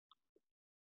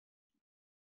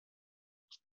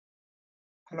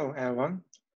Hello, everyone.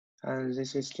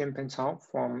 This is Jianpeng Cao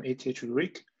from ETH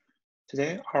Rick.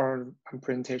 Today, our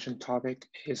presentation topic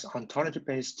is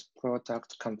ontology-based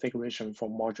product configuration for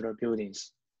modular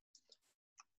buildings.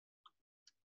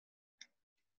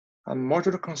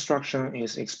 Modular construction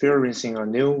is experiencing a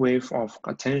new wave of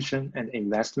attention and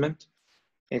investment.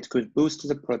 It could boost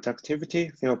the productivity,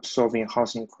 help solving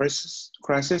housing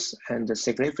crisis, and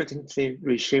significantly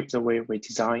reshape the way we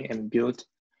design and build.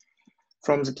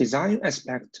 From the design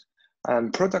aspect,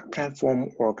 product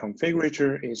platform or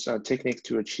configurator is a technique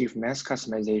to achieve mass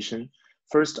customization,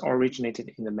 first originated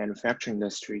in the manufacturing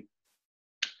industry.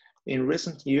 In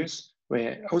recent years,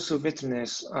 we also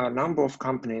witness a number of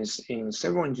companies in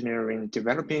civil engineering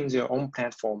developing their own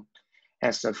platform.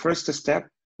 As the first step,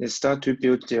 they start to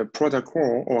build their product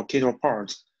core or kit or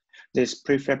parts. These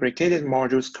prefabricated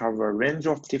modules cover a range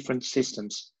of different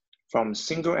systems, from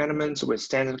single elements with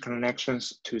standard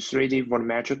connections to 3D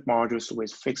volumetric modules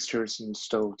with fixtures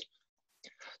installed.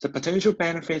 The potential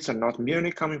benefits are not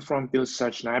merely coming from build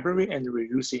such library and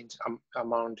reusing it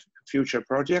among future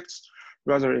projects,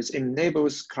 rather it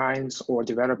enables clients or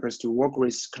developers to work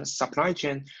with supply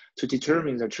chain to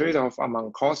determine the trade-off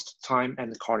among cost, time,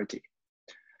 and quality.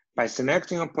 By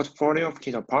selecting a portfolio of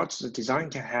kit or parts, the design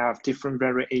can have different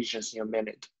variations in a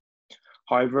minute.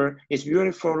 However, it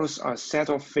usually follows a set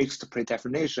of fixed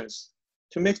predefinitions.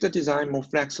 To make the design more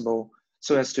flexible,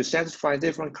 so as to satisfy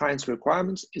different clients'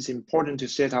 requirements, it's important to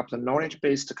set up the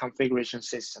knowledge-based configuration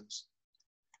systems.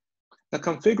 The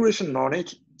configuration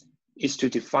knowledge is to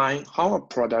define how a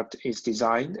product is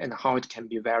designed and how it can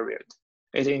be varied.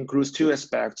 It includes two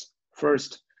aspects.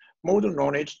 First, model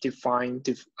knowledge defines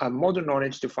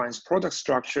product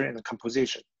structure and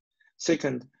composition.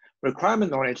 Second, requirement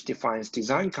knowledge defines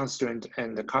design constraint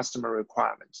and the customer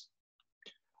requirements.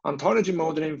 Ontology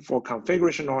modeling for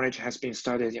configuration knowledge has been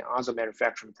studied in other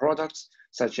manufacturing products,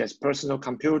 such as personal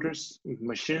computers,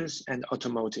 machines, and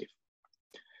automotive.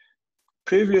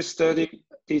 Previous study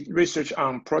did research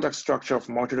on product structure of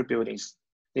modular buildings.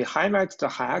 They highlight the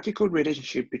hierarchical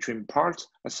relationship between parts,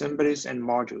 assemblies, and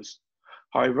modules.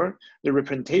 However, the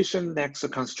representation lacks a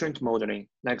constraint modeling,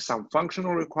 like some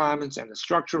functional requirements and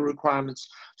structural requirements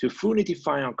to fully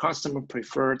define our customer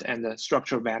preferred and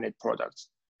structural valid products.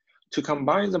 To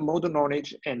combine the model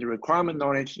knowledge and the requirement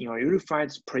knowledge in a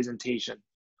unified presentation,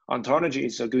 ontology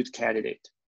is a good candidate.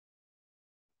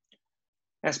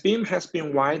 As BIM has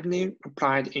been widely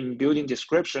applied in building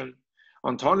description,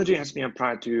 ontology has been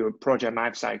applied to project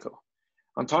lifecycle.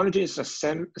 Ontology is a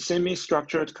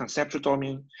semi-structured conceptual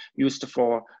domain used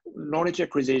for knowledge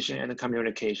acquisition and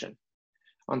communication.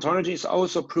 Ontology is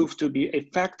also proved to be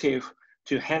effective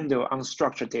to handle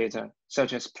unstructured data,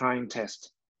 such as planning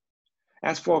tests.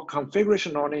 As for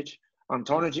configuration knowledge,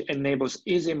 ontology enables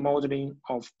easy modeling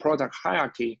of product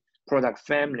hierarchy, product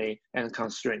family, and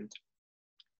constraint.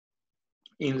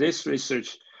 In this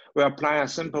research, we apply a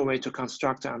simple way to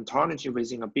construct an ontology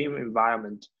within a BIM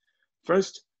environment.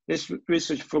 First, this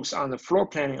research focuses on the floor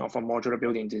planning of a modular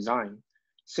building design.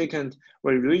 Second,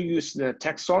 we reuse the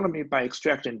taxonomy by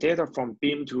extracting data from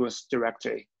BIM tools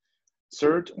directly.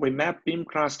 Third, we map BIM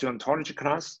class to ontology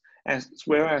class, as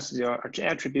well as their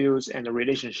attributes and the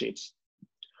relationships.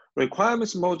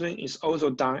 Requirements modeling is also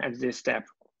done at this step.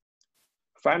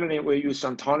 Finally, we use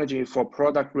ontology for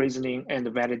product reasoning and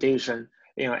validation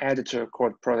in an editor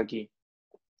called Prodigy.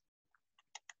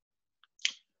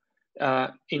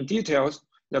 In details,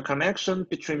 the connection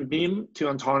between BIM to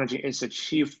ontology is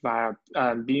achieved via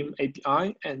BIM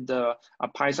API and a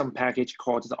Python package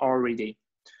called the already.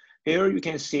 Here you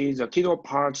can see the key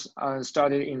parts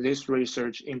studied in this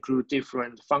research include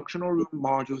different functional room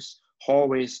modules,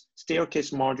 hallways,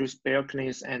 staircase modules,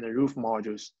 balconies, and roof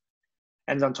modules.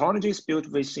 And the ontology is built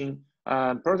within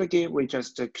Prodigy. We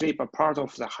just clip a part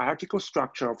of the hierarchical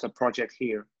structure of the project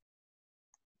here.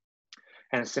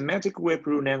 And semantic web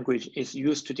rule language is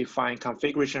used to define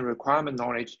configuration requirement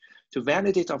knowledge to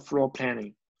validate a floor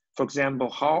planning. For example,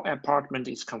 how an apartment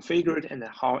is configured and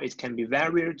how it can be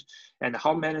varied, and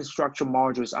how many structural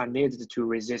modules are needed to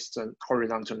resist a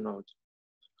horizontal node.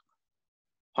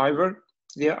 However,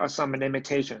 there are some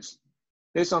limitations.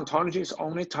 This ontology is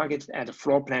only targeted at the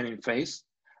floor planning phase.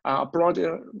 A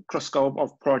broader scope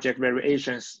of project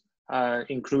variations,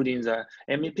 including the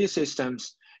MEP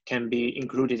systems, can be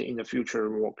included in the future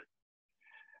work.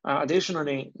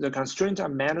 Additionally, the constraints are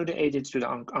manually added to the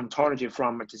ontology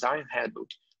from a design handbook,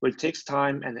 which takes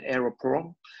time and error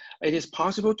prone. It is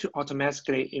possible to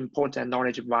automatically import that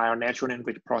knowledge via natural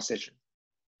language processing.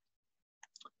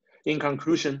 In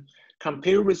conclusion,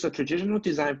 compared with the traditional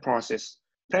design process,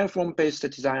 platform-based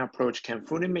design approach can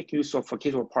fully make use of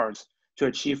kit or parts to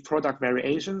achieve product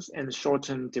variations and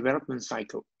shorten development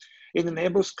cycle. It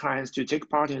enables clients to take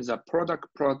part in the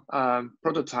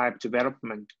prototype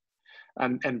development.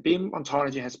 And BIM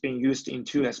ontology has been used in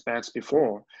two aspects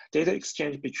before: data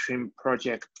exchange between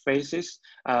project phases,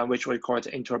 which we call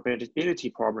the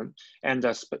interoperability problem, and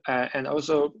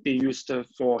also be used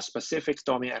for specific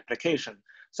domain application,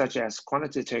 such as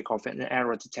quantity takeoff and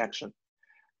error detection.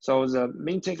 So the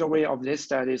main takeaway of these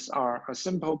studies are a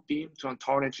simple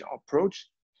BIM-to-ontology approach,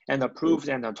 and a proof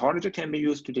that ontology can be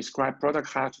used to describe product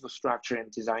hierarchical structure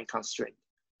and design constraint.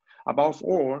 Above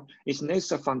all, it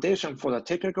lays a foundation for the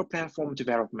technical platform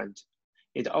development.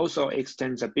 It also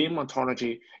extends the BIM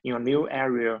ontology in a new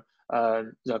area,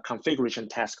 the configuration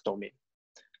task domain.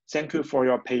 Thank you for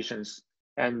your patience,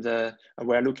 and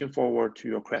we're looking forward to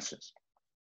your questions.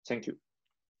 Thank you.